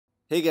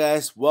Hey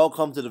guys,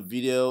 welcome to the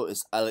video.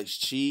 It's Alex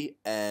Chee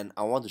and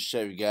I want to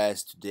share with you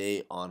guys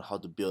today on how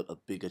to build a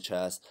bigger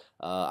chest.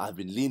 I've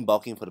been lean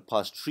bulking for the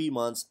past 3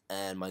 months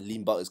and my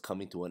lean bulk is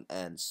coming to an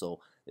end, so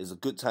it's a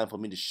good time for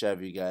me to share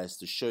with you guys,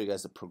 to show you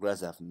guys the progress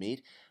that I've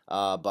made.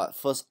 But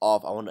first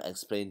off, I want to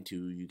explain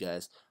to you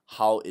guys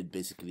how it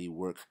basically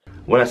works.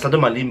 When I started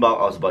my lean bulk,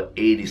 I was about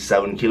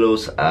 87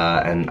 kilos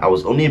and I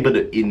was only able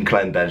to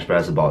incline bench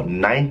press about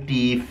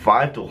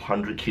 95 to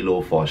 100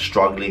 kilo for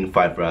struggling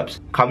 5 reps.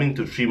 Coming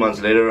to 3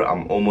 months later,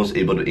 I'm almost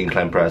able to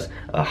incline press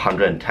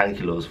 110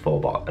 kilos for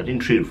about, I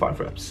think, 3 to 5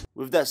 reps.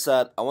 With that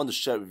said, I want to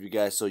share it with you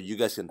guys so you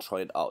guys can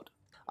try it out.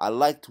 I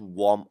like to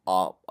warm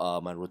up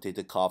my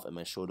rotator cuff and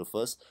my shoulder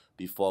first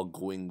before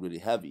going really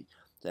heavy.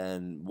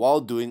 And while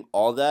doing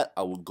all that,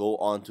 I will go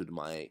on to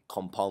my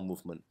compound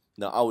movement.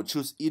 Now, I would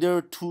choose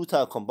either 2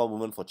 type of compound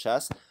movement for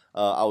chest.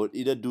 I would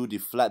either do the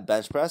flat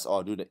bench press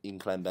or do the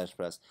incline bench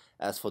press.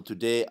 As for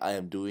today, I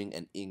am doing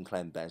an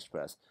incline bench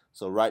press.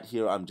 So right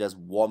here, I'm just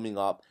warming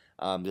up.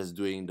 I'm just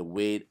doing the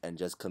weight and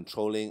just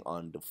controlling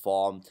on the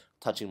form,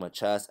 touching my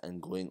chest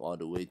and going all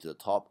the way to the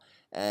top.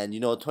 And you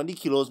know, 20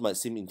 kilos might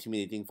seem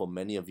intimidating for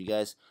many of you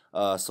guys.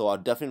 So I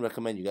definitely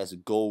recommend you guys to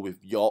go with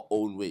your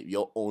own weight,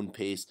 your own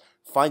pace,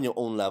 find your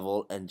own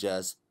level and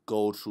just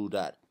go through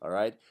that,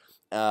 alright?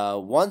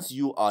 Once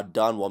you are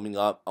done warming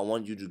up, I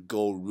want you to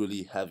go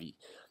really heavy.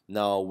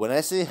 Now, when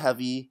I say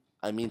heavy,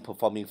 I mean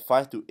performing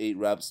 5 to 8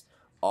 reps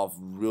of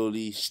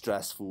really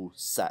stressful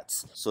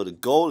sets. So the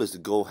goal is to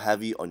go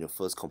heavy on your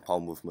first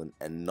compound movement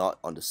and not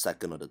on the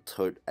second or the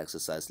third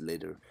exercise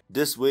later.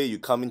 This way you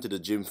come into the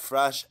gym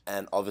fresh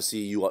and obviously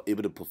you are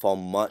able to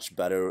perform much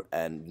better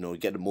and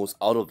get the most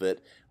out of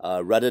it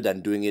rather than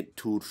doing it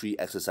 2-3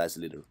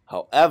 exercises later.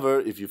 However,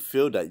 if you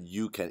feel that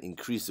you can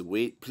increase the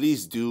weight,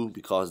 please do,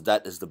 because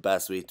that is the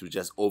best way to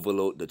just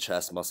overload the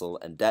chest muscle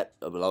and that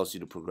allows you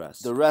to progress.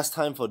 The rest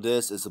time for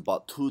this is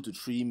about 2 to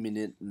 3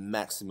 minutes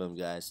maximum,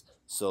 guys.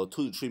 So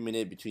 2 to 3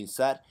 minutes between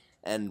set,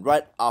 and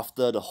right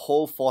after the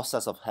whole 4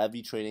 sets of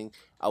heavy training,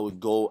 I would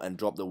go and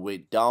drop the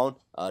weight down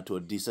to a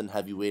decent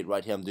heavy weight.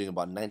 Right here I'm doing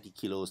about 90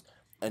 kilos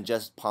and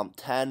just pump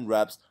 10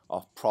 reps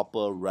of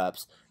proper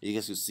reps. You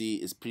guys can see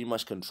it's pretty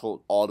much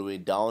controlled all the way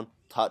down,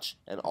 touch,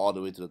 and all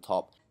the way to the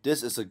top.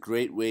 This is a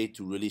great way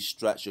to really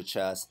stretch your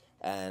chest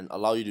and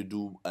allow you to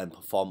do and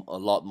perform a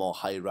lot more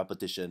higher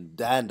repetition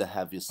than the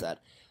heaviest set.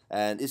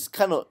 And it's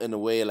kind of in a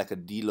way like a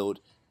deload.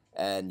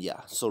 And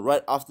yeah, so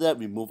right after that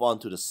we move on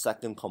to the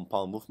second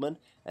compound movement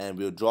and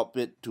we'll drop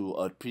it to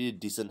a pretty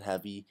decent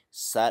heavy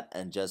set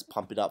and just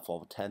pump it up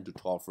for 10 to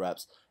 12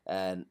 reps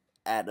and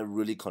add a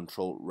really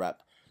controlled rep.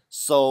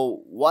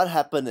 So what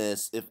happened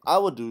is, if I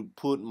were to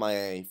put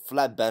my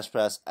flat bench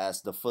press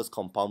as the first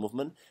compound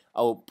movement, I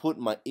will put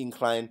my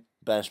incline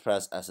bench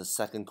press as a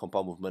second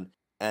compound movement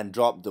and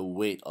drop the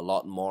weight a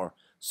lot more.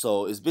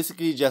 So it's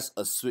basically just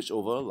a switch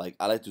over. Like,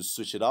 I like to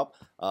switch it up.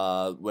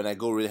 When I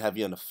go really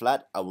heavy on the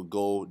flat, I will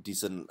go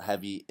decent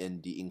heavy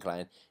in the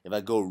incline. If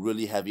I go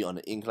really heavy on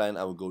the incline,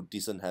 I will go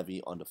decent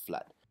heavy on the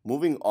flat.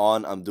 Moving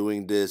on, I'm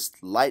doing this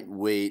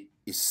lightweight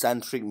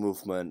eccentric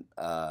movement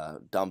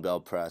dumbbell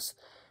press.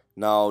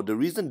 Now, the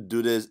reason to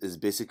do this is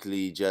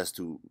basically just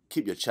to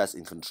keep your chest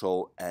in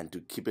control and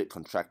to keep it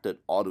contracted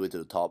all the way to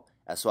the top,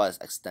 as well as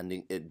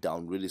extending it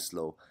down really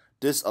slow.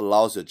 This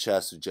allows your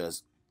chest to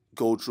just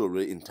go through a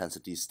really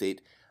intensity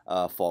state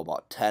for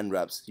about 10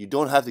 reps. You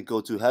don't have to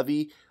go too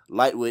heavy.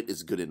 Lightweight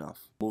is good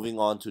enough. Moving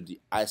on to the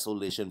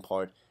isolation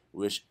part,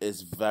 which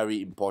is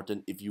very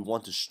important if you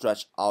want to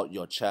stretch out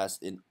your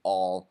chest in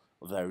all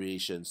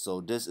variations. So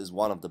this is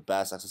one of the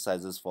best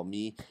exercises for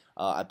me.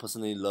 I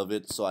personally love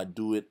it, so I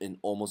do it in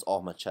almost all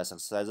of my chest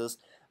exercises.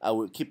 I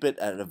would keep it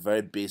at a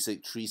very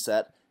basic 3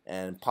 set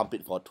and pump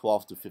it for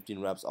 12 to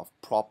 15 reps of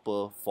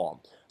proper form.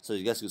 So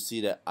you guys can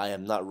see that I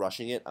am not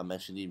rushing it. I'm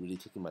actually really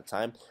taking my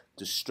time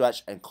to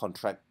stretch and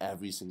contract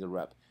every single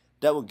rep.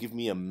 That will give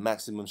me a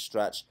maximum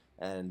stretch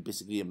and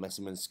basically a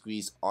maximum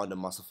squeeze on the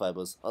muscle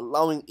fibers,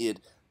 allowing it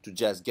to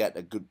just get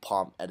a good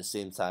pump at the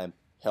same time,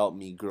 help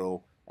me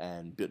grow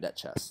and build that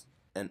chest.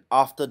 And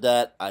after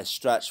that, I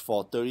stretch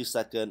for 30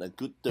 seconds, a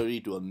good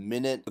 30 to a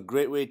minute. A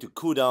great way to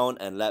cool down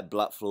and let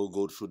blood flow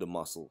go through the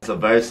muscle. It's a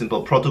very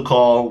simple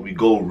protocol. We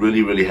go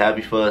really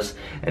heavy first,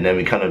 and then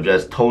we kind of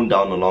just tone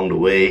down along the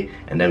way,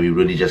 and then we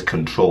really just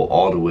control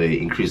all the way,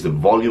 increase the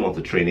volume of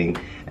the training,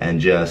 and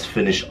just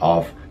finish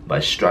off by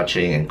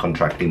stretching and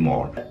contracting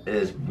more. That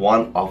is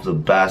one of the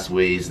best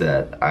ways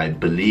that I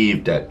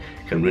believe that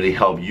can really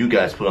help you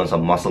guys put on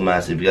some muscle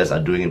mass if you guys are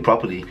doing it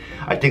properly.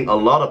 I think a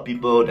lot of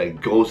people that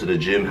go to the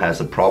gym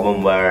has a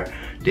problem where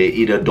they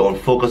either don't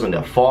focus on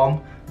their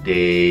form,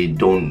 they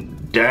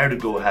don't dare to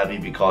go heavy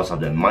because of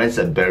the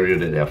mindset barrier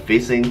that they're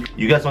facing.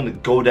 You guys want to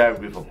go there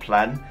with a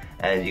plan,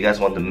 and you guys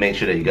want to make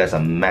sure that you guys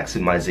are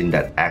maximizing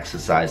that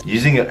exercise,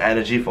 using your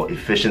energy for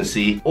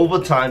efficiency.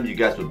 Over time, you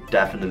guys will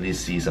definitely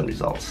see some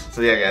results.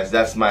 So yeah guys,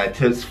 that's my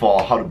tips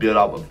for how to build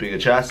up a bigger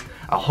chest.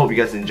 I hope you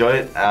guys enjoy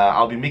it.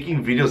 I'll be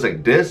making videos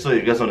like this, so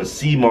if you guys want to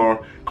see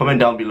more,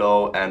 comment down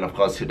below, and of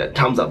course hit that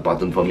thumbs up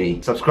button for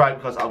me. Subscribe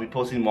because I'll be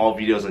posting more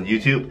videos on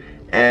YouTube.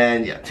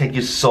 And yeah, thank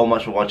you so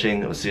much for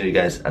watching. I'll see you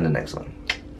guys in the next one.